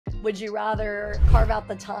Would you rather carve out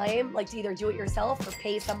the time, like to either do it yourself or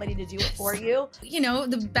pay somebody to do it for you? You know,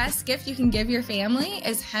 the best gift you can give your family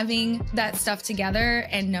is having that stuff together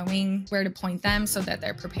and knowing where to point them so that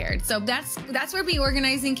they're prepared. So that's where Be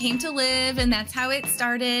Organizing came to live, and that's how it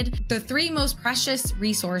started. The three most precious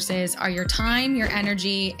resources are your time, your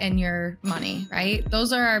energy, and your money, right?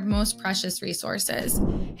 Those are our most precious resources.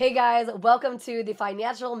 Hey guys, welcome to the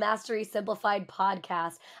Financial Mastery Simplified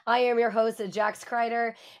podcast. I am your host, Jax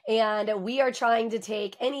Crider, and we are trying to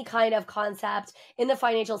take any kind of concept in the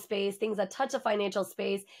financial space, things that touch the financial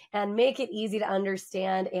space, and make it easy to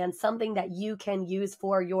understand and something that you can use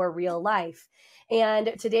for your real life.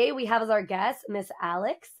 And today we have as our guest, Miss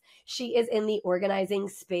Alex. She is in the organizing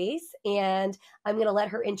space, and I'm going to let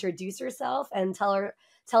her introduce herself and tell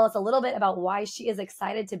us a little bit about why she is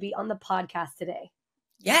excited to be on the podcast today.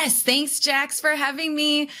 Yes. Thanks, Jax, for having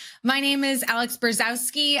me. My name is Alex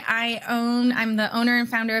Burzowski. I'm the owner and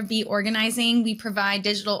founder of Be Organizing. We provide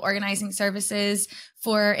digital organizing services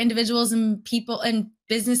for individuals and people and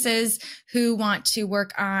businesses who want to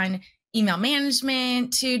work on email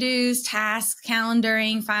management, to-dos, tasks,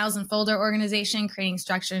 calendaring, files and folder organization, creating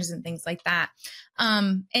structures and things like that.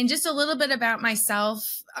 And just a little bit about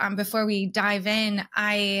myself before we dive in.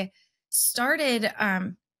 I started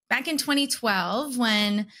back in 2012,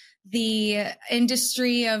 when the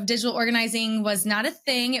industry of digital organizing was not a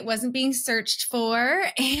thing, it wasn't being searched for.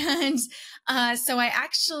 And so I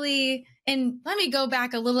actually, and let me go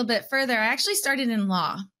back a little bit further, I actually started in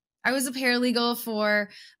law. I was a paralegal for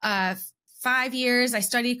 5 years. I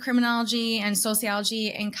studied criminology and sociology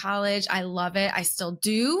in college. I love it. I still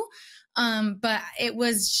do. But it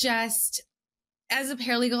was just, as a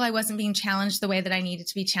paralegal, I wasn't being challenged the way that I needed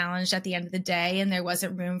to be challenged at the end of the day. And there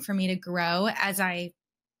wasn't room for me to grow as I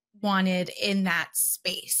wanted in that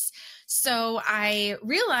space. So I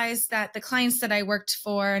realized that the clients that I worked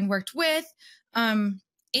for and worked with,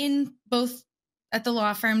 in both at the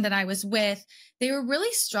law firm that I was with, they were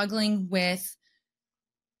really struggling with,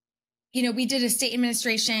 you know, we did estate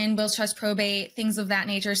administration, wills, trust, probate, things of that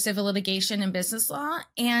nature, civil litigation and business law.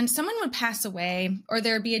 And someone would pass away or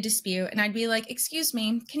there'd be a dispute. And I'd be like, excuse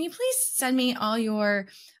me, can you please send me all your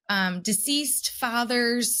deceased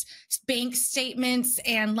father's bank statements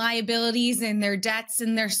and liabilities and their debts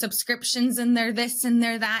and their subscriptions and their this and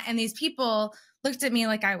their that. And these people looked at me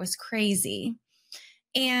like I was crazy.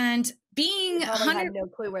 And being They had no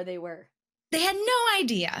clue where they were. They had no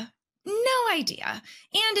idea. No idea.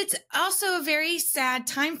 And it's also a very sad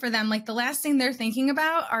time for them. Like the last thing they're thinking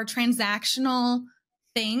about are transactional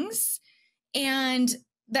things. And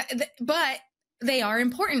but they are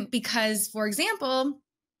important because, for example,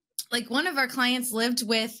 like one of our clients lived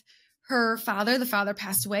with her father. The father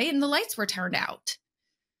passed away and the lights were turned out.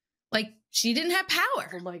 Like she didn't have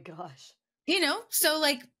power. Oh my gosh. You know, so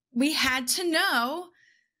like we had to know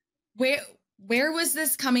where was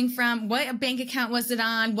this coming from? What bank account was it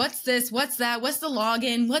on? What's this? What's that? What's the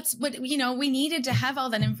login? You know, we needed to have all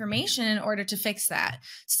that information in order to fix that.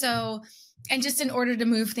 So, and just in order to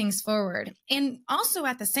move things forward. And also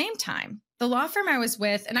at the same time, the law firm I was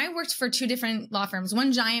with, and I worked for two different law firms,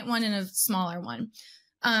 one giant one and a smaller one.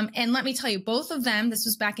 And let me tell you, both of them, this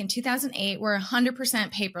was back in 2008, were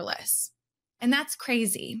 100% paperless. And that's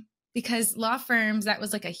crazy because law firms, that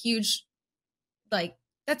was like a huge, like,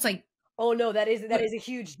 that's like, oh no, that is a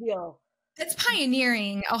huge deal. That's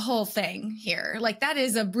pioneering a whole thing here. Like that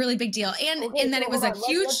is a really big deal. And Okay, and then so it was a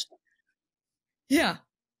huge, yeah.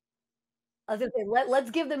 I was gonna say,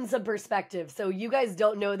 let's give them some perspective. So you guys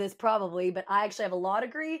don't know this probably, but I actually have a law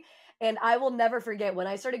degree, and I will never forget when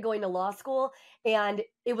I started going to law school, and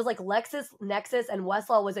it was like LexisNexis and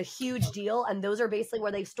Westlaw was a huge deal, and those are basically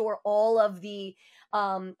where they store all of the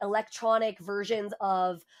electronic versions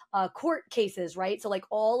of court cases, right? So like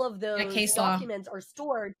all of those case documents are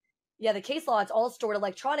stored. Yeah, the case law, it's all stored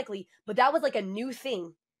electronically, but that was like a new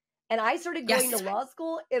thing. And I started going to law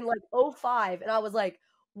school in like 2005, and I was like,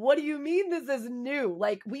 what do you mean this is new?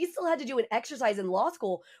 Like we still had to do an exercise in law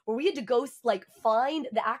school where we had to go like find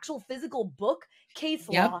the actual physical book case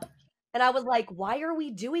law. And I was like, why are we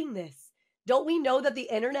doing this? Don't we know that the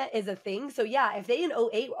internet is a thing? So yeah, if they in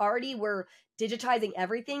 2008 already were digitizing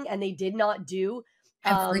everything and they did not do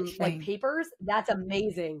like papers, that's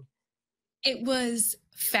amazing. It was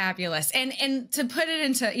fabulous. And to put it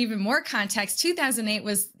into even more context, 2008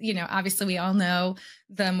 was, you know, obviously we all know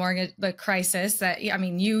the crisis that, I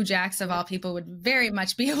mean, you, Jax, of all people, would very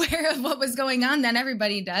much be aware of what was going on. Then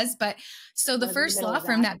everybody does. But so the first law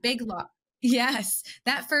firm, that big law, yes,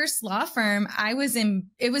 that first law firm I was in,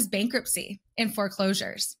 it was bankruptcy and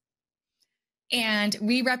foreclosures. And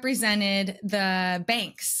we represented the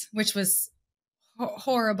banks, which was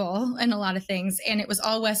horrible in a lot of things. And it was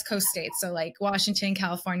all West Coast states. So like Washington,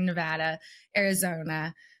 California, Nevada,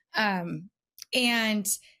 Arizona, and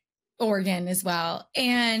Oregon as well.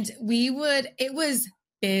 And it was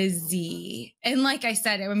busy. And like I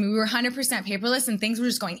said, I mean, we were 100% paperless and things were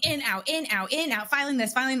just going in, out, filing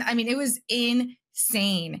this, filing that. I mean, it was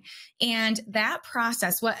insane. And that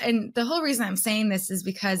process, and the whole reason I'm saying this is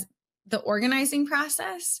because the organizing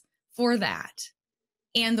process for that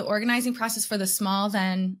and the organizing process for the small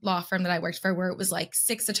then law firm that I worked for, where it was like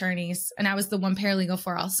 6 attorneys and I was the one paralegal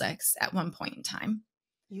for all 6 at one point in time.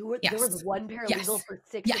 There was one paralegal for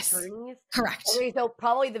 6 attorneys? Correct. Okay, so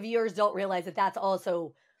probably the viewers don't realize that that's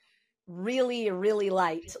also really, really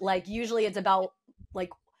light. Like usually it's about like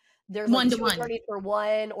there's like 2 attorneys for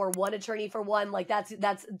one or 1 attorney for one. Like that's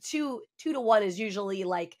 2 to 1 is usually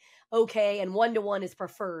like okay, and 1 to 1 is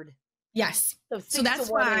preferred. Yes. So that's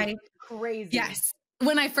why crazy. Yes.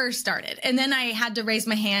 When I first started, and then I had to raise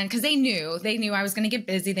my hand because they knew I was going to get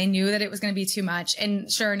busy. They knew that it was going to be too much.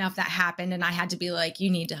 And sure enough, that happened. And I had to be like, you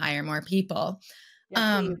need to hire more people.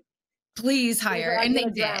 Yeah, please hire. And they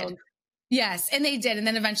did. Yes. And they did. And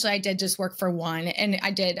then eventually I did just work for one. And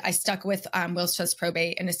I stuck with Wills Trust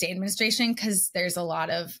Probate and Estate Administration because there's a lot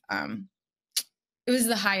of, it was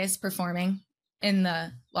the highest performing in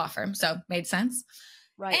the law firm. So made sense.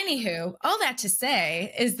 Right. Anywho, all that to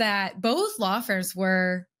say is that both law firms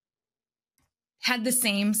had the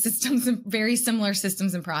same systems and very similar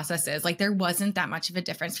systems and processes. Like there wasn't that much of a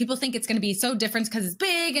difference. People think it's going to be so different because it's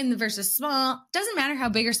big and versus small. Doesn't matter how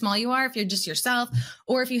big or small you are, if you're just yourself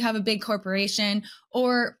or if you have a big corporation,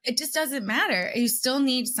 or it just doesn't matter. You still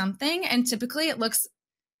need something. And typically it looks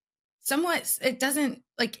somewhat, it doesn't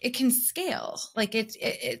like it can scale. Like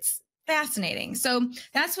it's fascinating. So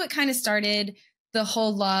that's what kind of started the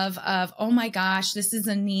whole love of, oh my gosh, this is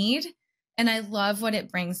a need. And I love what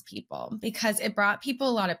it brings people because it brought people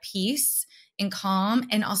a lot of peace and calm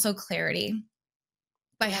and also clarity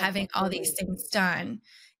by having all these things done.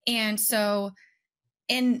 And so,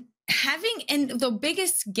 and the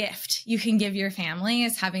biggest gift you can give your family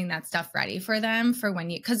is having that stuff ready for them for when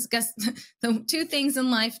because guess the 2 things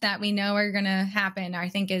in life that we know are going to happen, I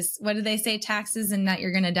think is, what do they say? Taxes and that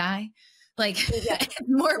you're going to die. Like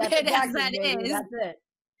morbid as that is. That's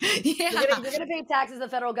it. Yeah. You're gonna pay taxes to the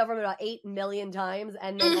federal government about 8 million times,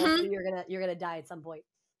 and then also you're gonna die at some point.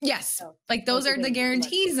 Yes, so, like those are the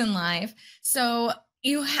guarantees in life. So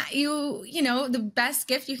you know the best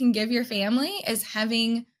gift you can give your family is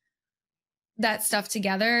having that stuff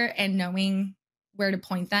together and knowing where to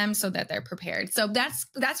point them so that they're prepared. So that's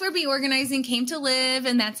where Be Organizing came to live,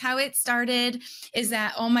 and that's how it started. Is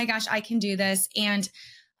that, oh my gosh, I can do this. And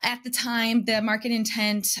at the time, the market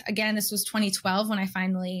intent, again, this was 2012 when I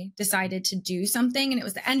finally decided to do something. And it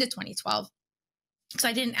was the end of 2012. So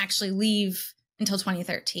I didn't actually leave until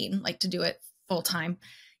 2013, like to do it full time.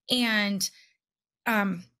 And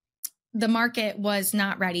the market was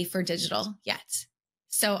not ready for digital yet.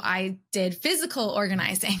 So I did physical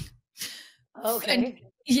organizing. Okay. And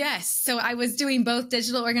yes. So I was doing both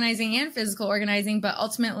digital organizing and physical organizing, but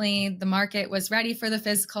ultimately the market was ready for the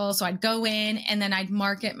physical. So I'd go in and then I'd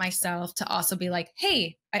market myself to also be like,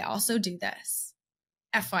 hey, I also do this.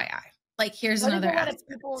 FYI. Like, here's another aspect. A lot of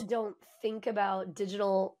people don't think about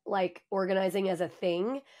digital like organizing as a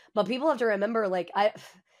thing, but people have to remember, like,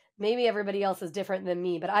 maybe everybody else is different than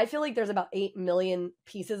me, but I feel like there's about 8 million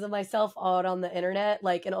pieces of myself out on the internet,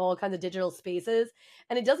 like in all kinds of digital spaces.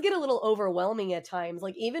 And it does get a little overwhelming at times.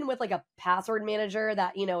 Like even with like a password manager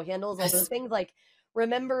that, handles all those things, like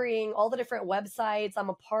remembering all the different websites I'm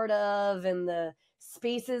a part of and the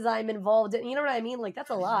spaces I'm involved in, you know what I mean? Like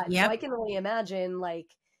that's a lot. Yep. So I can only imagine like,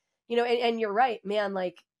 and you're right, man.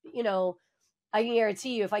 Like, I can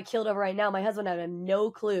guarantee you if I killed over right now, my husband had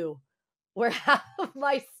no clue where half of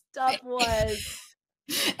my stuff was.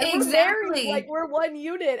 Exactly. We're one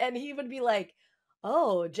unit, and he would be like,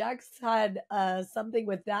 oh, Jax had something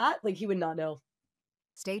with that. Like he would not know.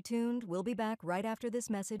 Stay tuned. We'll be back right after this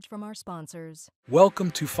message from our sponsors.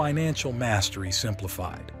 Welcome to Financial Mastery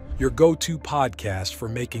Simplified, your go-to podcast for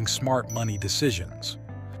making smart money decisions.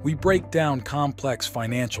 We break down complex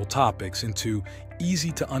financial topics into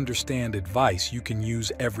easy-to-understand advice you can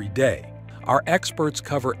use every day. Our experts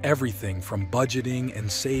cover everything from budgeting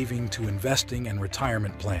and saving to investing and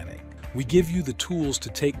retirement planning. We give you the tools to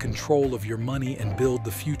take control of your money and build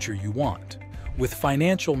the future you want. With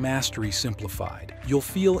Financial Mastery Simplified, you'll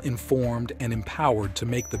feel informed and empowered to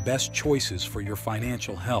make the best choices for your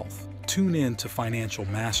financial health. Tune in to Financial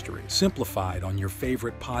Mastery Simplified on your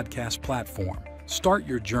favorite podcast platform. Start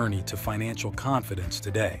your journey to financial confidence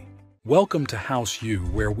today. Welcome to House U,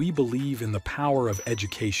 where we believe in the power of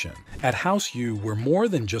education. At House U, we're more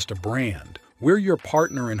than just a brand. We're your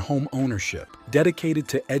partner in home ownership, dedicated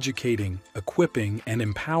to educating, equipping, and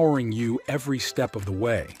empowering you every step of the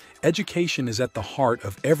way. Education is at the heart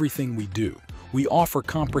of everything we do. We offer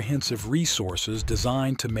comprehensive resources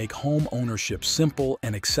designed to make home ownership simple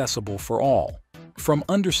and accessible for all. From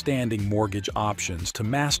understanding mortgage options to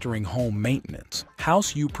mastering home maintenance,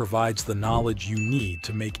 House U provides the knowledge you need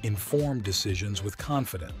to make informed decisions with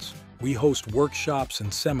confidence. We host workshops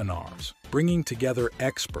and seminars, bringing together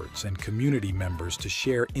experts and community members to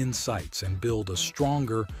share insights and build a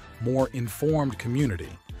stronger, more informed community.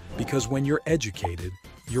 Because when you're educated,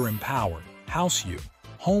 you're empowered. House U,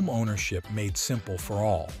 home ownership made simple for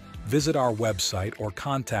all. Visit our website or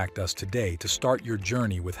contact us today to start your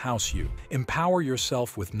journey with House U. Empower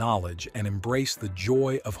yourself with knowledge and embrace the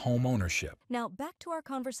joy of home ownership. Now back to our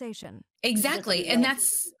conversation. Exactly. And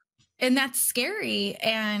that's scary.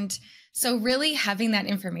 And so really having that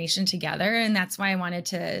information together, and that's why I wanted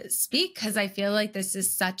to speak, because I feel like this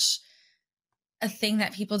is such a thing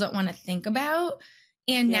that people don't want to think about.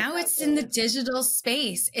 And now it's in the digital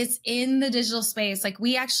space. It's in the digital space. Like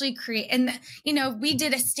we actually create, and we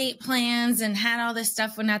did estate plans and had all this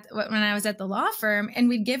stuff when I was at the law firm, and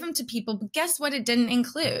we'd give them to people. But guess what? It didn't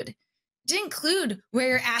include. It didn't include where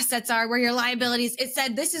your assets are, where your liabilities. It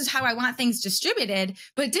said, this is how I want things distributed,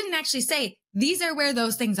 but it didn't actually say, these are where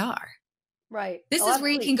those things are. Right. This is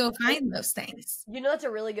where you can go find those things. That's a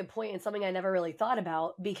really good point and something I never really thought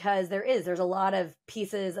about, because there's a lot of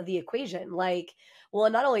pieces of the equation. Like, well,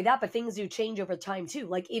 and not only that, but things do change over time too.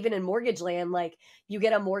 Like even in mortgage land, like you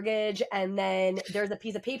get a mortgage and then there's a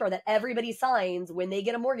piece of paper that everybody signs when they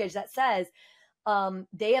get a mortgage that says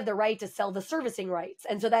they have the right to sell the servicing rights.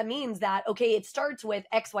 And so that means that, okay, it starts with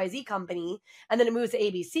XYZ company and then it moves to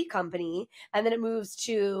ABC company and then it moves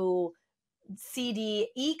to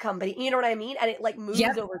CDE company. You know what I mean? And it like moves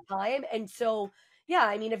over time. And so, yeah,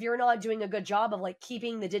 I mean, if you're not doing a good job of like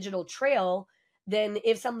keeping the digital trail, then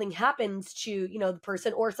if something happens to, the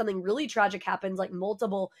person, or something really tragic happens, like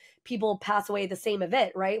multiple people pass away at the same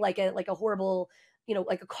event, right? Like a horrible,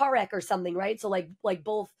 like a car wreck or something, right? So like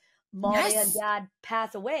both mom and dad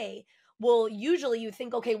pass away. Well, usually you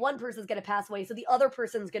think, okay, one person's going to pass away, so the other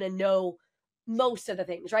person's going to know most of the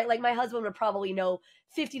things, right? Like my husband would probably know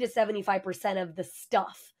 50 to 75% of the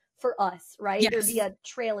stuff for us, right? There'd be a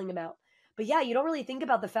trailing amount. But yeah, you don't really think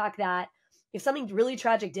about the fact that if something really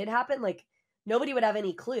tragic did happen, like nobody would have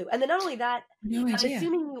any clue. And then not only that, I'm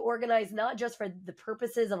assuming you organize not just for the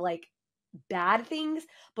purposes of like bad things,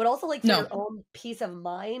 but also like for your own peace of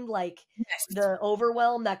mind, like the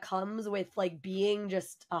overwhelm that comes with like being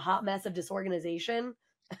just a hot mess of disorganization.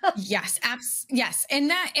 Yes.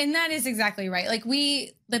 And that is exactly right. Like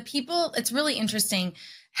it's really interesting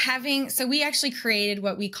so we actually created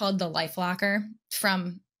what we called the life locker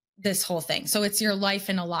from this whole thing. So it's your life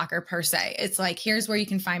in a locker per se. It's like, here's where you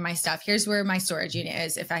can find my stuff. Here's where my storage unit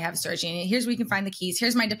is. If I have a storage unit, here's where you can find the keys.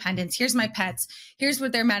 Here's my dependents. Here's my pets. Here's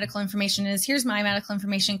what their medical information is. Here's my medical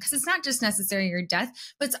information. Cause it's not just necessarily your death,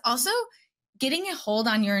 but it's also getting a hold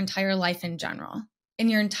on your entire life in general, in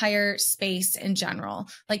your entire space in general.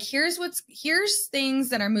 Like here's things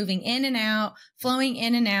that are moving in and out, flowing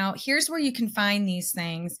in and out. Here's where you can find these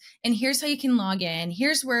things. And here's how you can log in.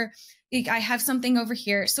 Here's where I have something over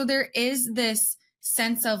here. So there is this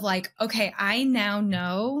sense of like, okay, I now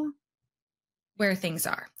know where things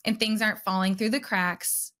are and things aren't falling through the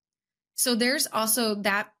cracks. So there's also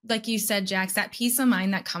that, like you said, Jax, that peace of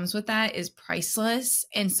mind that comes with that is priceless,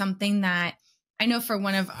 and something that I know for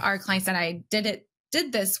one of our clients that I did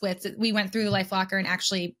this with, we went through the Life Locker and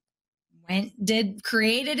actually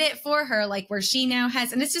created it for her, like where she now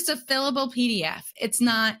has, and it's just a fillable PDF. It's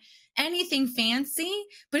not anything fancy,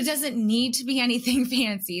 but it doesn't need to be anything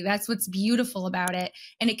fancy. That's what's beautiful about it.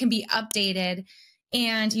 And it can be updated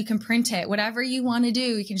and you can print it, whatever you want to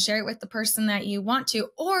do. You can share it with the person that you want to,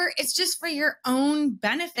 or it's just for your own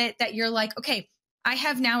benefit that you're like, okay, I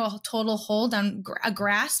have now a total hold on a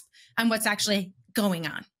grasp on what's actually going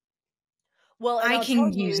on. Well, I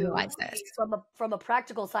can utilize this from a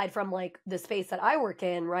practical side, from like the space that I work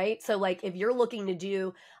in, right? So like if you're looking to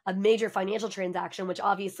do a major financial transaction, which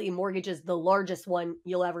obviously mortgage is the largest one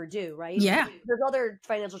you'll ever do, right? Yeah. There's other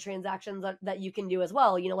financial transactions that you can do as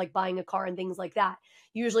well, like buying a car and things like that.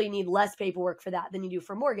 Usually you need less paperwork for that than you do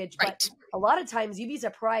for mortgage. Right. But a lot of times you'd be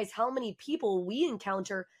surprised how many people we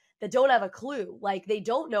encounter that don't have a clue. Like they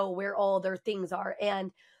don't know where all their things are.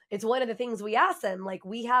 And it's one of the things we ask them, like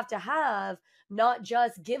we have to have not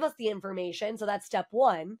just give us the information. So that's step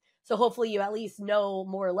one. So hopefully you at least know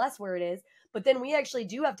more or less where it is, but then we actually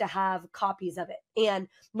do have to have copies of it. And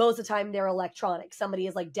most of the time they're electronic. Somebody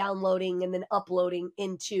is like downloading and then uploading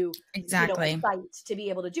into, Exactly. a site to be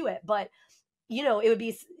able to do it. But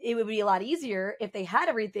it would be a lot easier if they had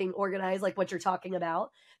everything organized like what you're talking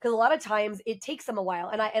about, because a lot of times it takes them a while.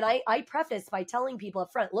 And I preface by telling people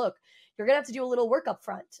up front, look, you're gonna have to do a little work up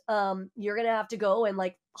front. You're gonna have to go and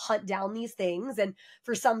like hunt down these things. And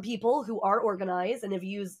for some people who are organized and have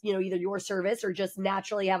used either your service or just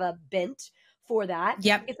naturally have a bent for that,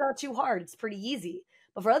 Yep. it's not too hard. It's pretty easy.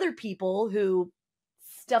 But for other people who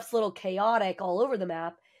stuff's a little chaotic all over the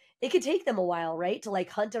map, it could take them a while, right? To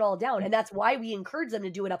like hunt it all down. And that's why we encourage them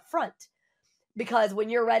to do it up front. Because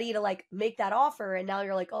when you're ready to like make that offer and now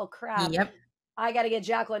you're like, oh crap, Yep. I got to get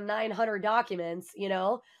Jacqueline 900 documents,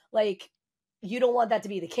 like you don't want that to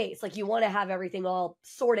be the case. Like you want to have everything all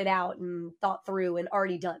sorted out and thought through and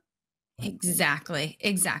already done. Exactly.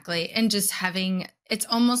 And just having, it's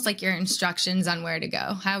almost like your instructions on where to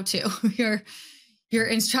go, how to, your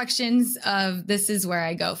instructions of this is where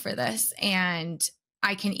I go for this. And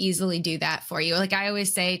I can easily do that for you. Like I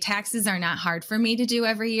always say, taxes are not hard for me to do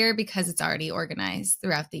every year because it's already organized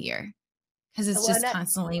throughout the year. Because it's just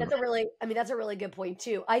constantly. That's a really good point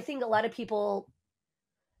too. I think a lot of people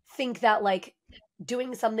think that like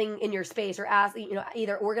doing something in your space or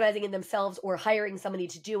either organizing it themselves or hiring somebody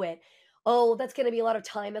to do it, oh, that's going to be a lot of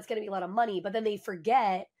time. That's going to be a lot of money. But then they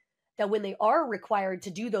forget that when they are required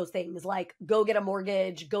to do those things, like go get a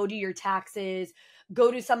mortgage, go do your taxes,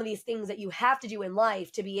 go do some of these things that you have to do in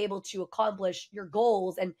life to be able to accomplish your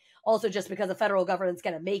goals. And also just because the federal government's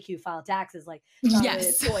going to make you file taxes, like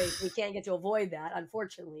yes, really a choice. We can't get to avoid that,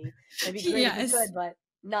 unfortunately. It'd be great if we could, but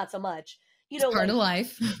not so much. It's part of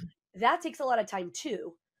life. That takes a lot of time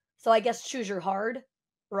too. So I guess choose your hard,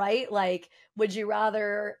 right? Like, would you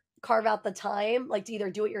rather carve out the time, like to either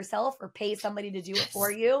do it yourself or pay somebody to do it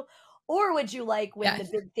for you? Or would you like when the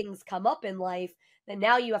big things come up in life, then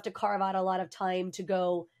now you have to carve out a lot of time to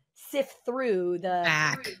go sift through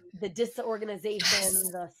the disorganization,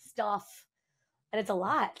 the stuff. And it's a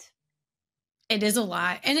lot. It is a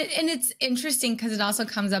lot. And it's interesting because it also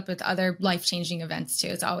comes up with other life-changing events too.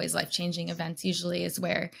 It's always life-changing events usually is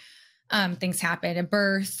where things happen. A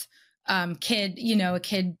birth, a kid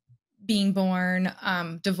being born,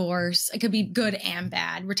 divorce. It could be good and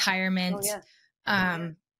bad. Retirement,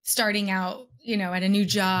 starting out, at a new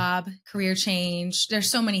job, career change. There's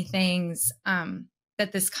so many things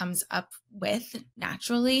that this comes up with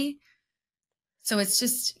naturally. So it's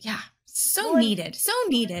just, needed. So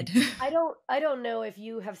needed. I don't know if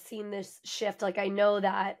you have seen this shift. Like I know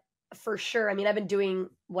that for sure. I mean, I've been doing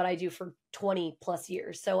what I do for 20 plus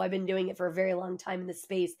years. So I've been doing it for a very long time in this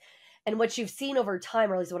space. And what you've seen over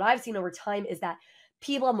time, or at least what I've seen over time, is that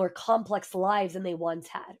people have more complex lives than they once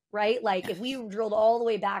had, right? Like if we drilled all the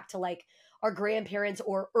way back to like our grandparents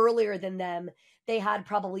or earlier than them, they had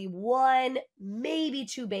probably one, maybe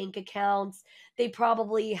two bank accounts. They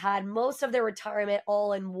probably had most of their retirement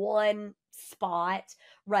all in one spot,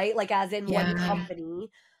 right? Like as in one company.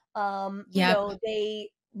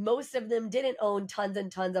 Most of them didn't own tons and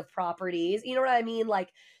tons of properties. You know what I mean?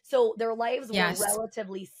 Like, so their lives were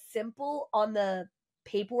relatively simple on the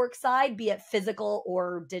paperwork side, be it physical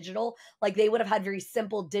or digital. Like they would have had very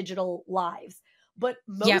simple digital lives. But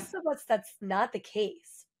most of us, that's not the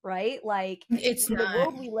case, right? Like it's in the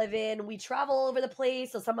world we live in, we travel all over the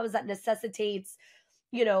place. So sometimes that necessitates,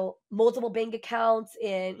 multiple bank accounts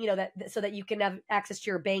and, so that you can have access to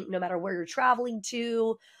your bank no matter where you're traveling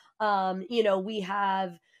to.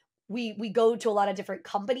 We go to a lot of different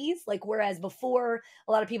companies, like whereas before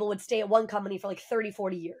a lot of people would stay at one company for like 30,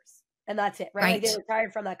 40 years. And that's it, right? Like they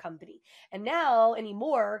retired from that company. And now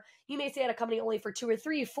anymore, you may stay at a company only for 2 or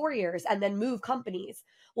 3, 4 years and then move companies.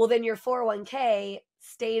 Well, then your 401k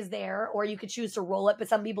stays there, or you could choose to roll it, but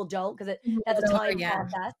some people don't because that's a time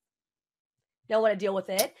process. Don't want to deal with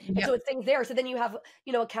it. And so it stays there. So then you have,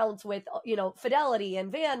 accounts with, Fidelity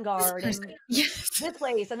and Vanguard and this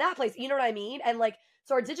place and that place. You know what I mean? And like,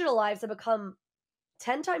 so our digital lives have become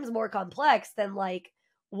 10 times more complex than like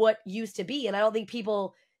what used to be. And I don't think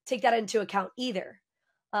people take that into account either.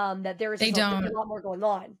 That there is a lot more going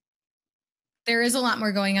on. There is a lot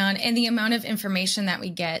more going on, and the amount of information that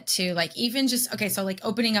we get to, like, even just, so like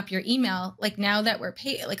opening up your email, like now that we're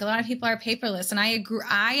like a lot of people are paperless, and I agree.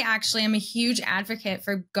 I actually am a huge advocate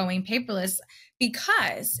for going paperless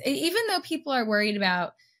because even though people are worried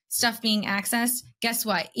about stuff being accessed, guess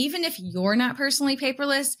what? Even if you're not personally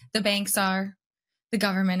paperless, the banks are, the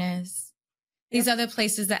government is, these other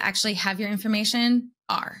places that actually have your information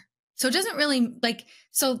are. So it doesn't really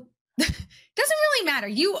doesn't really matter.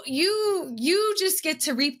 You just get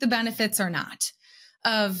to reap the benefits or not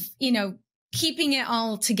of, keeping it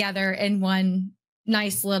all together in one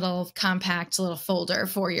nice little compact little folder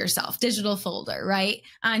for yourself, digital folder, right?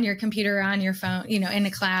 On your computer, on your phone, you know, in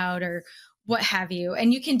the cloud or what have you.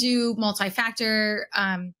 And you can do multi-factor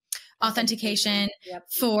authentication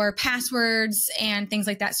for passwords and things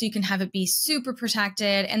like that. So you can have it be super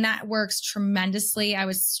protected, and that works tremendously. I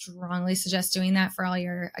would strongly suggest doing that for all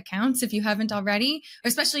your accounts if you haven't already,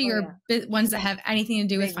 especially your ones that have anything to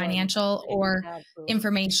do with financial or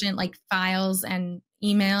information like files and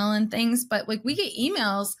email and things. But like we get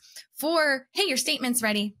emails for, hey, your statement's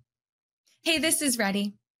ready. Hey, this is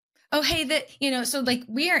ready. Oh, hey, that, you know, so like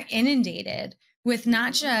we are inundated with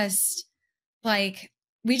not just like,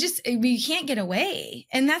 we can't get away,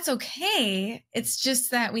 and that's okay. It's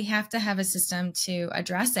just that we have to have a system to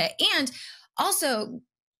address it. And also,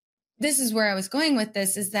 this is where I was going with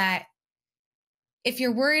this, is that if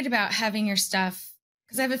you're worried about having your stuff,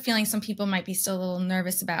 because I have a feeling some people might be still a little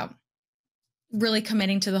nervous about really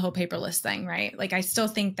committing to the whole paperless thing, right? Like I still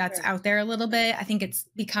think that's out there a little bit. I think it's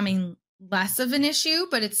becoming less of an issue,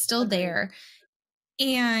 but it's still there.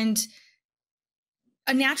 And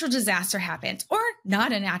a natural disaster happens, or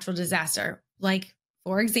not a natural disaster. Like,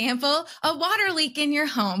 for example, a water leak in your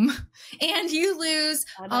home and you lose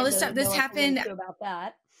all this stuff. This happened. About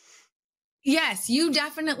that. Yes, you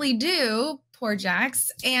definitely do. Poor Jax.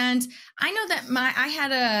 And I know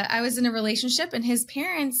that I was in a relationship, and his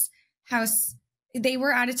parents' house, they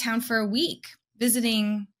were out of town for a week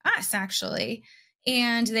visiting us actually.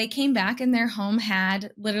 And they came back and their home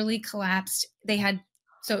had literally collapsed.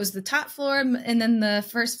 So it was the top floor and then the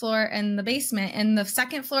first floor and the basement, and the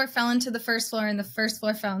second floor fell into the first floor and the first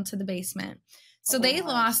floor fell into the basement. So they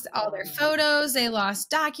lost all their photos. They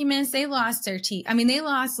lost documents. They lost their they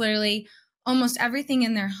lost literally almost everything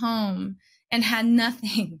in their home and had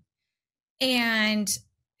nothing. And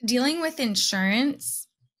dealing with insurance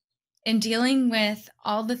and dealing with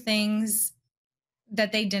all the things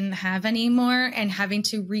that they didn't have anymore and having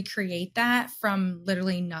to recreate that from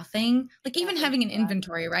literally nothing, like even having an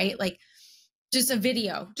inventory, right? Like just a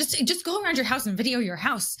video, just go around your house and video your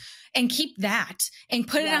house and keep that and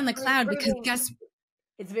put it on the cloud, because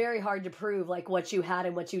it's very hard to prove like what you had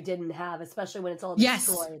and what you didn't have, especially when it's all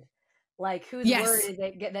destroyed. Like whose word is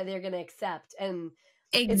it that they're going to accept? And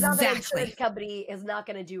it's not that an insurance company is not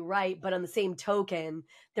going to do right, but on the same token,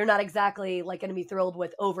 they're not exactly like going to be thrilled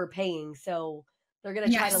with overpaying. So they're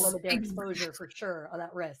going to try to limit their exposure for sure on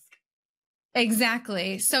that risk.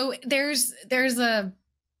 Exactly. So there's a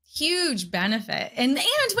huge benefit. And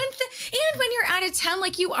when you're out of town,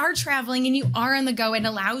 like you are traveling and you are on the go, it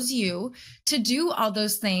allows you to do all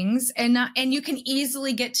those things, and you can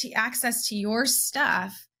easily get to access to your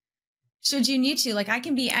stuff should you need to. Like I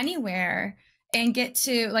can be anywhere and get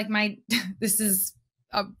to like this is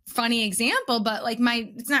a funny example, but like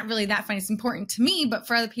it's not really that funny. It's important to me, but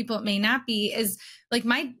for other people, it may not be, is like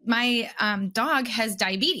my dog has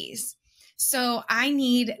diabetes. So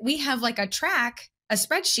we have like a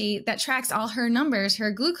spreadsheet that tracks all her numbers,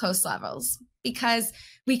 her glucose levels, because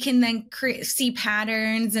we can then see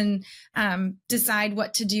patterns and decide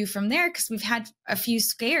what to do from there. Cause we've had a few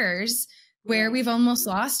scares where we've almost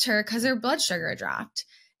lost her because her blood sugar dropped.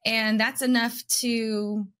 And that's enough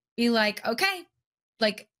to be like, okay,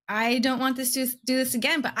 like, I don't want to do this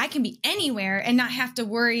again, but I can be anywhere and not have to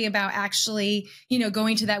worry about actually,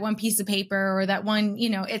 going to that one piece of paper or that one,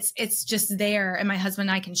 it's just there. And my husband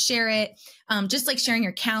and I can share it. Just like sharing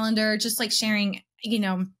your calendar, just like sharing,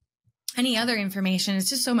 any other information. It's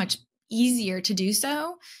just so much easier to do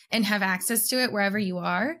so and have access to it wherever you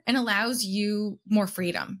are, and allows you more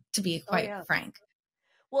freedom, to be quite frank.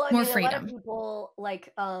 Well, I mean, a lot of people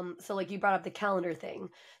so like you brought up the calendar thing.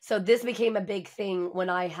 So this became a big thing when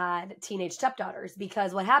I had teenage stepdaughters,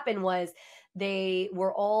 because what happened was they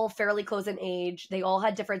were all fairly close in age. They all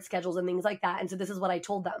had different schedules and things like that. And so this is what I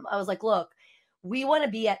told them. I was like, look, we want to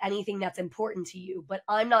be at anything that's important to you, but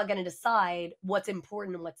I'm not going to decide what's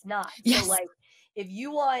important and what's not. Yes. So like, if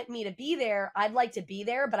you want me to be there, I'd like to be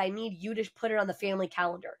there, but I need you to put it on the family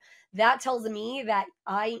calendar. That tells me that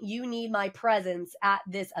you need my presence at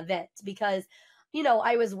this event, because,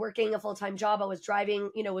 I was working a full-time job. I was driving,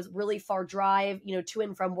 it was really far drive, to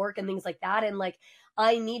and from work and things like that. And like,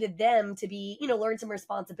 I needed them to be, learn some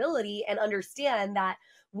responsibility and understand that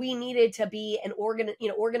we needed to be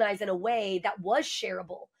organized in a way that was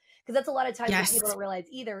shareable. Because that's a lot of times what people don't realize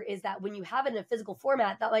either, is that when you have it in a physical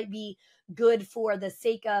format, that might be good for the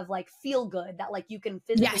sake of like feel good, that like you can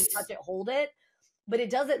physically touch it, hold it. But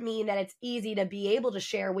it doesn't mean that it's easy to be able to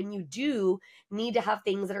share when you do need to have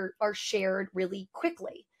things that are shared really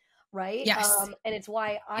quickly. Right. Yes. And it's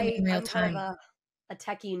why I'm kind of a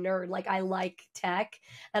techie nerd. Like I like tech,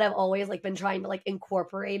 and I've always like been trying to like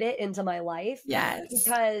incorporate it into my life. Yes.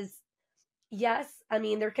 Because yes, I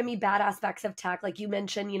mean, there can be bad aspects of tech. Like you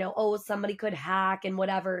mentioned, oh, somebody could hack and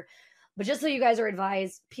whatever. But just so you guys are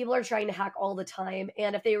advised, people are trying to hack all the time.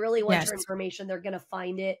 And if they really want your Yes. information, they're going to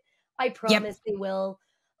find it. I Yep. promise they will.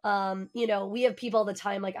 We have people all the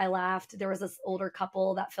time. Like I laughed. There was this older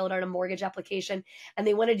couple that filled out a mortgage application and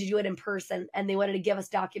they wanted to do it in person and they wanted to give us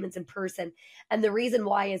documents in person. And the reason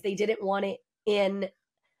why is they didn't want it in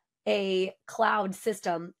a cloud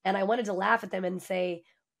system. And I wanted to laugh at them and say,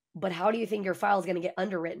 but how do you think your file is going to get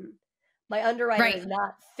underwritten? My underwriter Right. is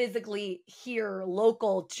not physically here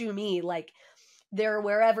local to me. Like they're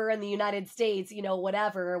wherever in the United States,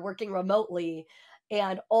 whatever, working remotely,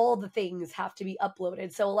 and all the things have to be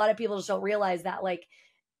uploaded. So a lot of people just don't realize that, like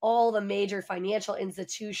all the major financial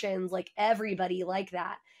institutions, like everybody like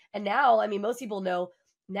that. And now, I mean, most people know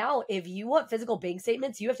now if you want physical bank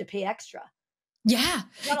statements, you have to pay extra. Yeah.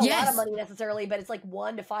 It's not a lot of Yes. money necessarily, but it's like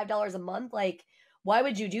 $1 to $5 a month. Like, why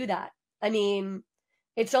would you do that? I mean,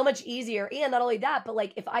 it's so much easier. And not only that, but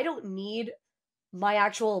like if I don't need my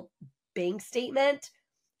actual bank statement,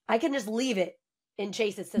 I can just leave it in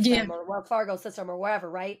Chase's system Yeah. or Wells Fargo system or wherever,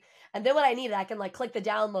 right? And then when I need it, I can like click the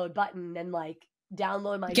download button and like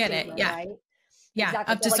download my Get it. statement, Yeah. right? Yeah.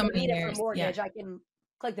 Exactly. Up to So so like I many need it for years. Yeah. mortgage, I can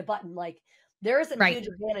click the button. Like there are some Right. huge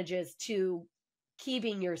advantages to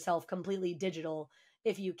keeping yourself completely digital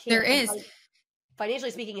if you can. There And is.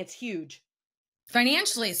 financially speaking, it's huge.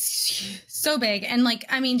 Financially, it's so big. And like,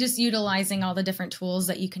 I mean, just utilizing all the different tools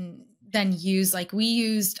that you can then use. Like we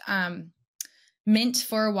used Mint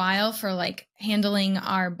for a while for like handling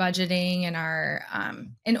our budgeting and our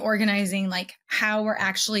and organizing like how we're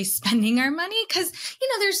actually spending our money. Cause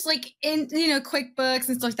there's like in QuickBooks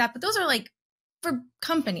and stuff like that, but those are like for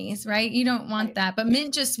companies, right? You don't want Right. that. But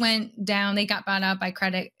Mint just went down. They got bought out by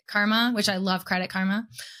Credit Karma, which I love Credit Karma.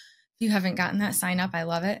 If you haven't gotten that, sign up. I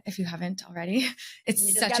love it. If you haven't already, it's You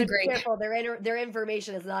just such gotta a be great. careful. Their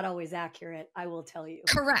information is not always accurate, I will tell you.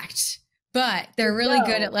 Correct. But they're really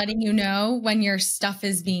good at letting you know when your stuff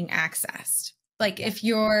is being accessed. Like if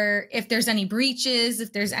there's any breaches,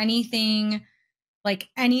 if there's anything like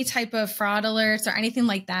any type of fraud alerts or anything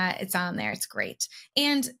like that, it's on there. It's great.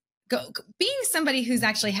 And being somebody who's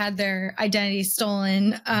actually had their identity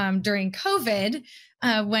stolen during COVID,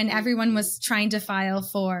 when everyone was trying to file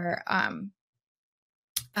for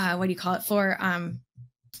what do you call it for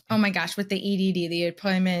oh my gosh, with the EDD, the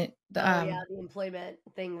employment. The employment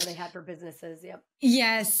thing they had for businesses. Yep.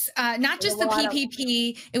 Yes. Not just the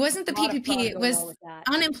PPP. It wasn't the PPP. It was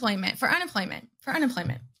unemployment for payment for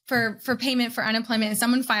unemployment. And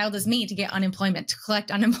someone filed as me to get unemployment, to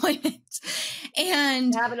collect unemployment.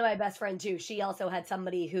 And it happened to my best friend too. She also had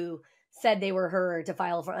somebody who said they were her to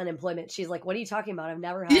file for unemployment. She's like, what are you talking about? I've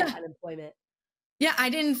never had unemployment. Yeah,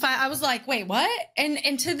 I didn't file. I was like, wait, what?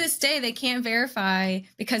 And to this day, they can't verify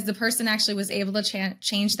because the person actually was able to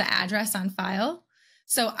change the address on file.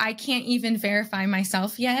 So I can't even verify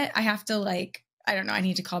myself yet. I have to I don't know. I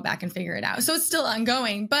need to call back and figure it out. So it's still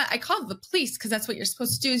ongoing, but I called the police because that's what you're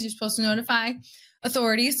supposed to do is you're supposed to notify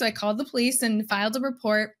authorities. So I called the police and filed a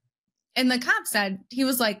report. And the cop said, he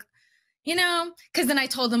was like, because then I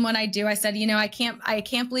told him what I do. I said, I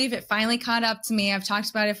can't believe it finally caught up to me. I've talked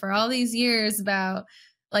about it for all these years about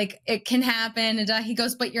it can happen. And he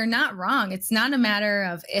goes, but you're not wrong. It's not a matter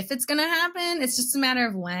of if it's going to happen. It's just a matter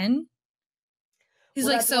of when. He's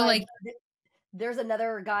there's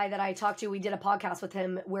another guy that I talked to. We did a podcast with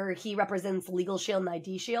him where he represents Legal Shield and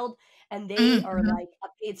ID Shield, and they are like a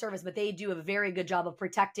paid service, but they do a very good job of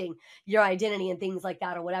protecting your identity and things like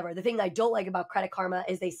that or whatever. The thing that I don't like about Credit Karma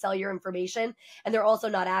is they sell your information and they're also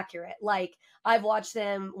not accurate. Like I've watched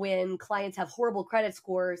them when clients have horrible credit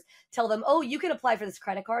scores, tell them, oh, you can apply for this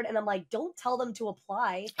credit card. And I'm like, don't tell them to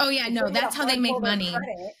apply. Oh yeah, no, that's how they make money.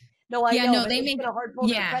 No, I know. No, they make a hard pull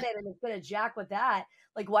their credit and it's going to jack with that.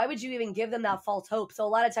 Like, why would you even give them that false hope? So a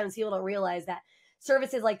lot of times people don't realize that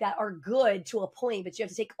services like that are good to a point, but you have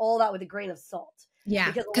to take all that with a grain of salt.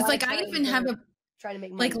 Yeah. Because I even have trying to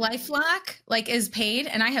make money. LifeLock is paid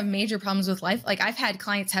and I have major problems with Life. I've had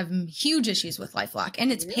clients have huge issues with LifeLock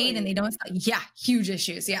and it's paid and they don't. Yeah. Huge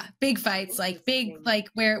issues. Yeah. Big fights,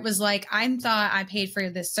 where it was I thought I paid for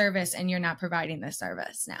this service and you're not providing this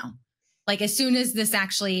service now. As soon as this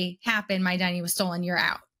actually happened, my identity was stolen. You're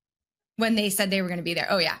out. When they said they were going to be there.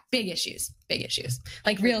 Oh yeah. Big issues,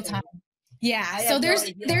 real time. Yeah. So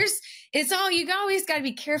it's all, you always got to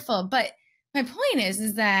be careful. But my point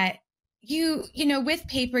is that with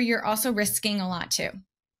paper, you're also risking a lot too.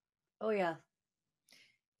 Oh yeah.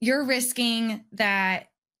 You're risking that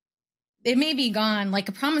it may be gone. Like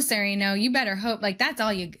a promissory note, you better hope like that's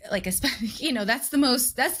all you like, that's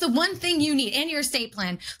the one thing you need, and your estate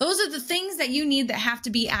plan. Those are the things that you need that have to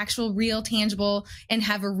be actual, real, tangible, and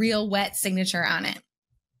have a real wet signature on it.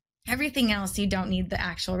 Everything else, you don't need the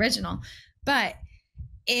actual original. But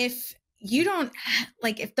if you don't,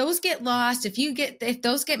 like, if those get lost, if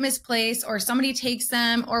those get misplaced, or somebody takes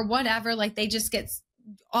them or whatever, like they just get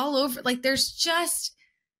all over, like there's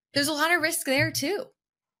a lot of risk there too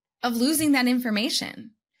of losing that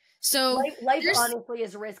information. So life honestly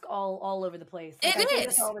is risk all over the place. Like, I say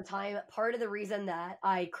this is all the time. Part of the reason that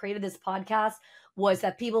I created this podcast was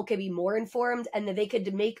that people could be more informed and that they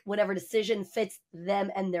could make whatever decision fits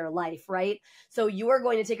them and their life, right? So you are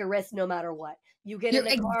going to take a risk no matter what. You get in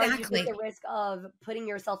the car, you take the risk of putting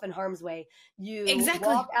yourself in harm's way. You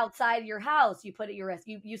walk outside your house, you put it at your risk.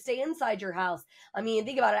 You stay inside your house. I mean,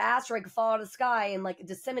 think about it. An asteroid could fall out of the sky and like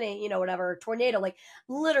disseminate, whatever, tornado, like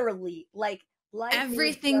literally, like life.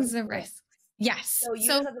 Everything's a risk. Yes. So you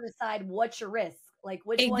just have to decide what's your risk. Like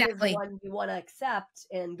which one is the one you want to accept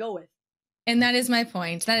and go with. And that is my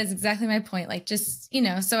point. That is exactly my point. Like just,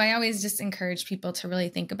 so I always just encourage people to really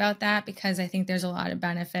think about that, because I think there's a lot of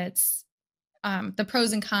benefits. The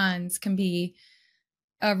pros and cons can be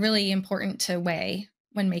really important to weigh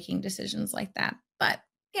when making decisions like that. But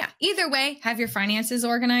yeah, either way, have your finances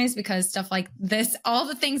organized, because stuff like this, all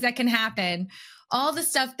the things that can happen, all the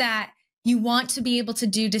stuff that you want to be able to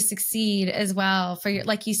do to succeed as well for your,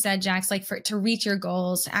 like you said, Jax, like to reach your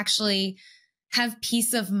goals, to actually have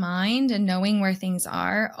peace of mind and knowing where things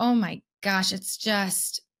are. Oh my gosh, it's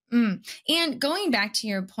just, And going back to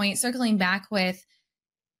your point, circling back with,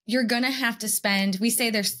 you're going to have to spend, we say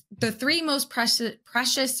there's the three most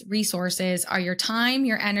precious resources are your time,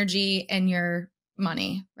 your energy, and your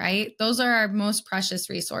money, right? Those are our most precious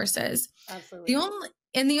resources. Absolutely.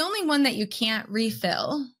 The only one that you can't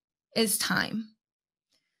refill is time.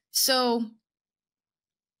 So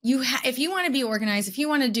if you want to be organized, if you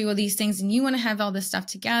want to do all these things and you want to have all this stuff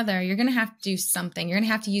together, you're going to have to do something. You're going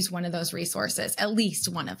to have to use one of those resources, at least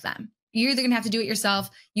one of them. You're either going to have to do it yourself,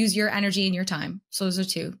 use your energy and your time. So those are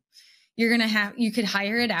two. You could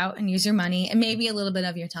hire it out and use your money and maybe a little bit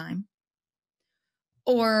of your time.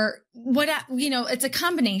 Or it's a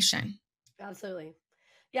combination. Absolutely.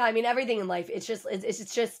 Yeah. I mean, everything in life, it's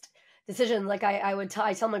just decision. Like I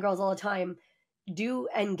tell my girls all the time, do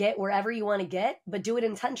and get wherever you want to get, but do it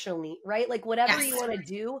intentionally, right? Like whatever you want to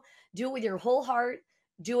do it with your whole heart,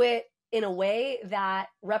 do it in a way that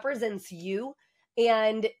represents you.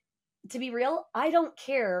 And to be real, I don't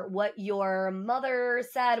care what your mother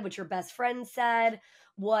said, what your best friend said,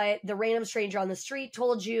 what the random stranger on the street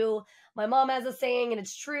told you. My mom has a saying, and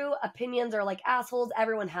it's true. Opinions are like assholes.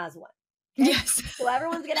 Everyone has one. Okay? Yes. So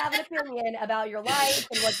everyone's going to have an opinion about your life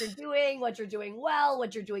and what you're doing well,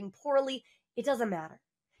 what you're doing poorly. It doesn't matter.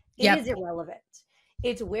 It is irrelevant.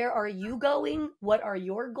 It's where are you going? What are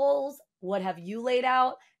your goals? What have you laid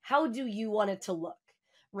out? How do you want it to look?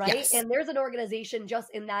 Right. Yes. And there's an organization just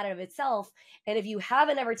in that of itself. And if you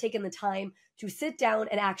haven't ever taken the time to sit down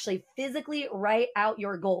and actually physically write out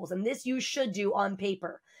your goals, and this you should do on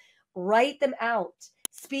paper, write them out,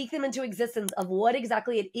 speak them into existence of what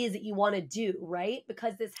exactly it is that you want to do. Right.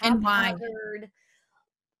 Because this haphazard,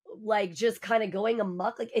 like just kind of going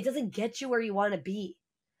amok, like it doesn't get you where you want to be.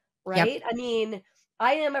 Right. Yep. I mean,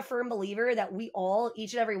 I am a firm believer that we all,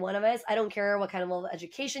 each and every one of us, I don't care what kind of level of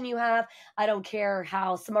education you have. I don't care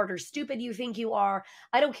how smart or stupid you think you are.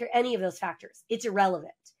 I don't care any of those factors. It's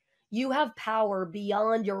irrelevant. You have power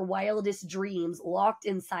beyond your wildest dreams locked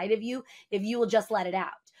inside of you if you will just let it out.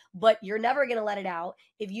 But you're never going to let it out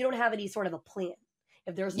if you don't have any sort of a plan.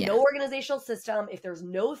 If there's no organizational system, if there's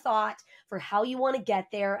no thought for how you want to get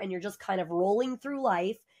there, and you're just kind of rolling through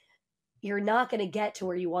life, you're not going to get to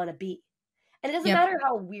where you want to be. And it doesn't matter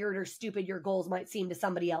how weird or stupid your goals might seem to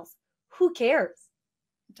somebody else. Who cares?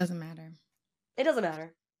 It doesn't matter. It doesn't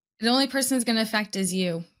matter. The only person it's going to affect is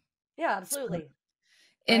you. Yeah, absolutely.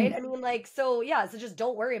 Right? I mean, so just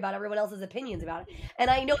don't worry about everyone else's opinions about it.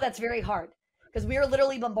 And I know that's very hard because we are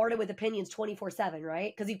literally bombarded with opinions 24/7,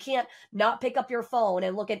 right? Because you can't not pick up your phone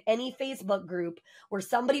and look at any Facebook group where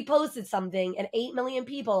somebody posted something and 8 million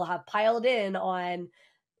people have piled in on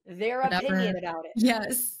their opinion about it.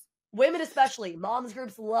 Yes. Women especially, moms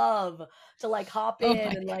groups love to like hop in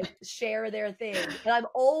and like share their thing. And I'm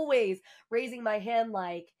always raising my hand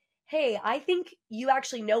like, hey, I think you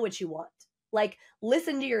actually know what you want. Like,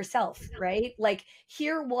 listen to yourself, right? Like,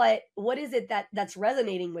 hear what is it that's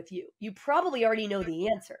resonating with you? You probably already know the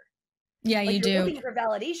answer. Yeah, like, you do. You're looking for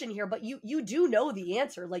validation here, but you do know the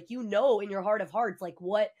answer. Like, you know in your heart of hearts, like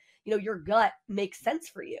what, your gut makes sense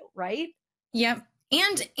for you, right? Yep.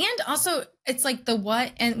 And also it's like the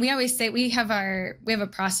what, and we always say we have a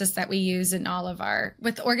process that we use in all of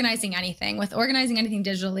with organizing anything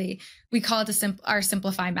digitally. We call it our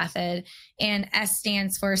simplify method, and S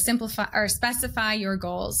stands for simplify or specify your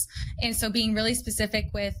goals. And so being really specific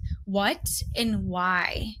with what and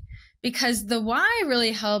why, because the why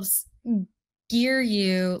really helps gear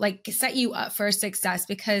you, like set you up for success,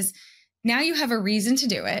 because now you have a reason to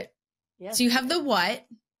do it. Yeah. So you have the what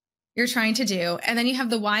you're trying to do, and then you have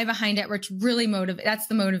the why behind it, which really that's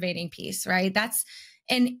the motivating piece, right?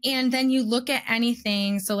 And then you look at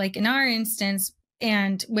anything. So like in our instance,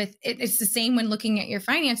 and with it's the same when looking at your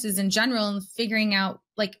finances in general and figuring out,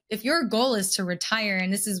 like, if your goal is to retire,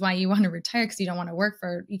 and this is why you want to retire, because you don't want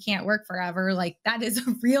to you can't work forever. Like that's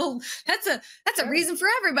a reason for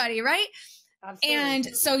everybody, right? Absolutely. And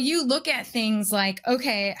so you look at things like,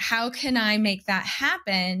 okay, how can I make that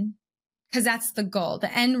happen? Because that's the goal.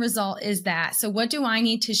 The end result is that. So what do I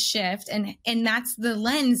need to shift? And that's the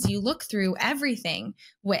lens you look through everything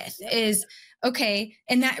with is, okay.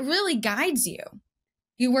 And that really guides you.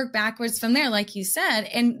 You work backwards from there, like you said.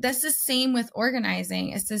 And that's the same with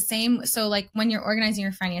organizing. It's the same. So like when you're organizing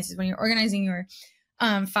your finances, when you're organizing your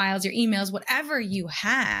files, your emails, whatever you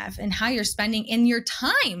have, and how you're spending in your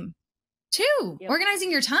time too, organizing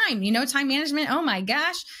your time, time management. Oh my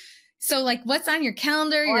gosh. So like what's on your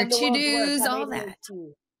calendar, your to-dos, all that.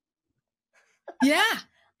 Yeah.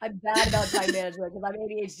 I'm bad about time management because I'm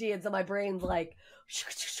ADHD, and so my brain's like,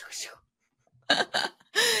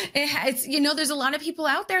 it's, there's a lot of people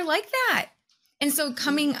out there like that. And so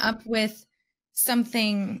coming up with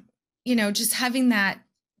something, just having that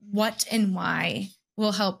what and why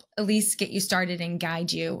will help at least get you started and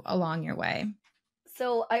guide you along your way.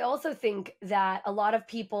 So I also think that a lot of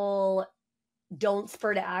people don't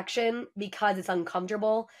spur to action because it's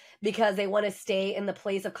uncomfortable, because they want to stay in the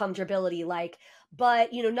place of comfortability. Like,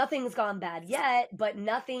 but nothing's gone bad yet, but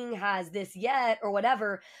nothing has this yet or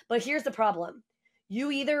whatever. But here's the problem. You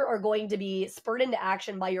either are going to be spurred into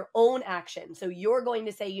action by your own action. So you're going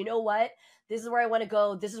to say, you know what, this is where I want to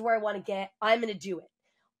go. This is where I want to get. I'm going to do it.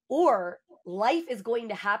 Or life is going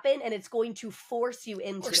to happen and it's going to force you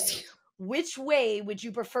into it. Which way would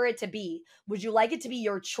you prefer it to be? Would you like it to be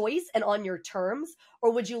your choice and on your terms?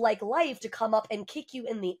 Or would you like life to come up and kick you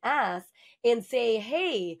in the ass and say,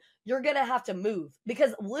 hey, you're going to have to move?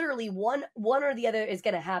 Because literally one or the other is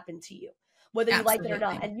going to happen to you, whether you like it or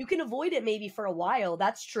not. And you can avoid it maybe for a while.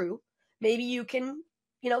 That's true. Maybe you can,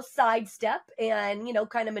 sidestep and,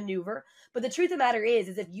 kind of maneuver. But the truth of the matter is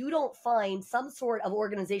if you don't find some sort of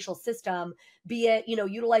organizational system, be it,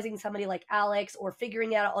 utilizing somebody like Alex or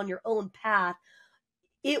figuring out on your own path,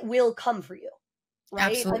 it will come for you.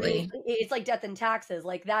 Right? Absolutely. I mean, it's like death and taxes,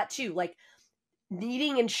 like that too. Like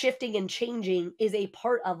needing and shifting and changing is a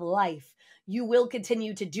part of life. You will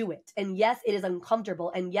continue to do it. And yes, it is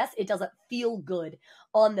uncomfortable. And yes, it doesn't feel good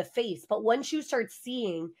on the face. But once you start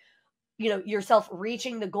seeing yourself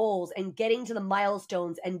reaching the goals and getting to the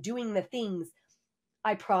milestones and doing the things,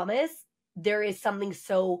 I promise there is something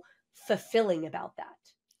so fulfilling about that.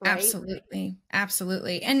 Right? Absolutely.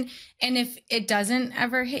 Absolutely. And if it doesn't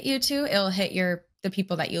ever hit you too, it'll hit the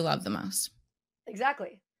people that you love the most.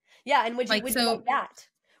 Exactly. Yeah. And would you like that?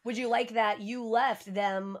 Would you like that you left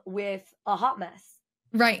them with a hot mess?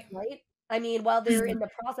 Right. Right. I mean, while they're in the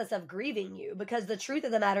process of grieving you, because the truth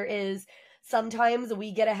of the matter is sometimes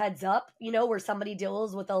we get a heads up, where somebody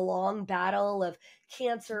deals with a long battle of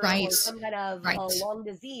cancer or some kind of a long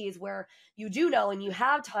disease where you do know and you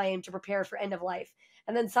have time to prepare for end of life.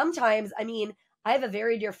 And then sometimes, I mean, I have a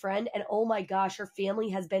very dear friend and oh my gosh, her family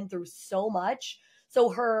has been through so much.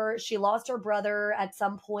 So she lost her brother at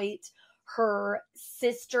some point. Her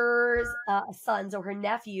sister's son, so her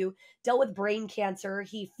nephew, dealt with brain cancer.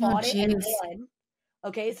 He fought it and won.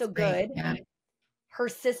 Okay, so good. Yeah. Her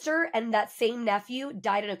sister and that same nephew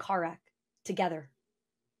died in a car wreck together.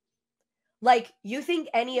 Like, you think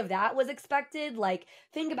any of that was expected? Like,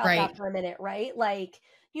 think about that for a minute, right? Like,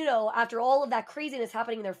 after all of that craziness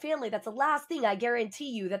happening in their family, that's the last thing I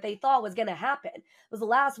guarantee you that they thought was going to happen. It was the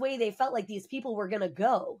last way they felt like these people were going to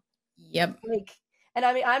go. Yep. Like, and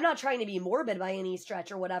I mean, I'm not trying to be morbid by any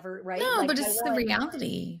stretch or whatever, right? No, but it's the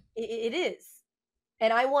reality. It is.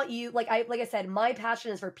 And I want you, like I said, my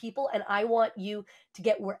passion is for people, and I want you to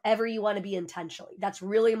get wherever you want to be intentionally. That's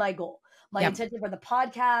really my goal. My intention for the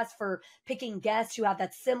podcast, for picking guests who have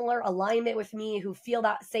that similar alignment with me, who feel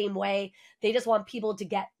that same way. They just want people to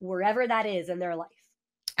get wherever that is in their life.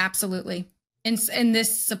 Absolutely. And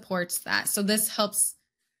this supports that. So this helps.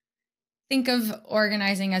 Think of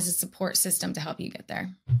organizing as a support system to help you get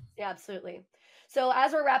there. Yeah, absolutely. So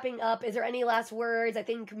as we're wrapping up, is there any last words? I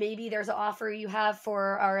think maybe there's an offer you have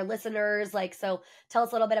for our listeners. Like, so tell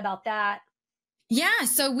us a little bit about that. Yeah,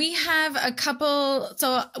 so we have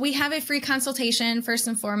we have a free consultation first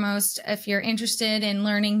and foremost. If you're interested in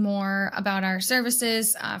learning more about our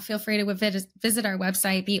services, feel free to visit our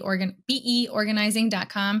website,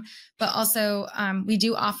 beorganizing.com. But also, we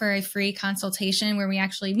do offer a free consultation where we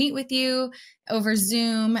actually meet with you over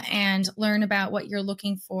Zoom and learn about what you're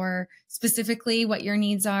looking for, specifically what your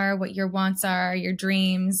needs are, what your wants are, your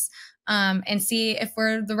dreams, and see if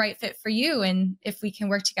we're the right fit for you. And if we can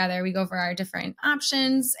work together, we go over our different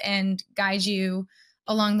options and guide you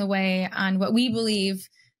along the way on what we believe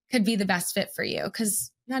could be the best fit for you.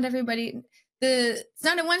 Because not everybody, it's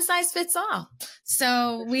not a one size fits all.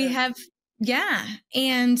 So we have, yeah.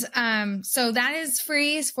 And so that is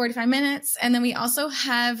free. It's 45 minutes. And then we also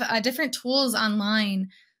have different tools online.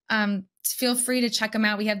 Feel free to check them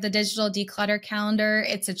out. We have the digital declutter calendar.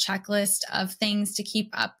 It's a checklist of things to keep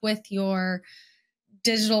up with your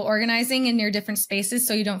digital organizing in your different spaces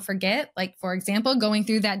so you don't forget. Like, for example, going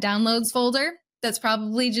through that downloads folder that's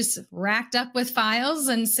probably just racked up with files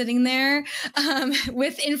and sitting there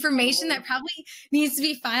with information that probably needs to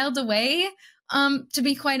be filed away, to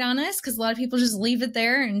be quite honest, because a lot of people just leave it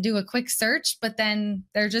there and do a quick search, but then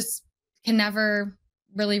they're just can never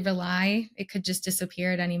really rely. It could just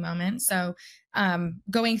disappear at any moment. So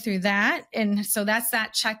going through that. And so that's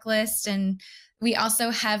that checklist. And we also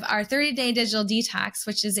have our 30-day digital detox,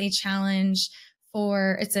 which is a challenge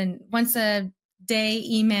it's a once a day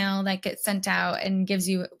email that gets sent out and gives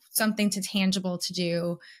you something tangible to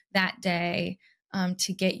do that day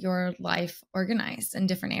to get your life organized in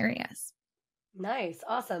different areas. Nice.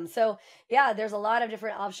 Awesome. So yeah, there's a lot of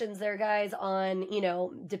different options there, guys, on,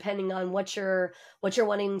 depending on what you're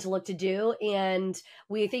wanting to look to do. And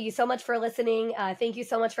we thank you so much for listening. Thank you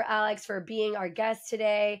so much for Alex for being our guest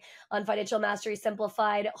today on Financial Mastery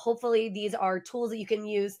Simplified. Hopefully these are tools that you can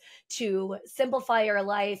use to simplify your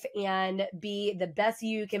life and be the best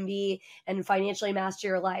you can be and financially master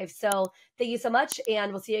your life. So thank you so much.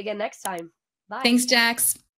 And we'll see you again next time. Bye. Thanks, Jax.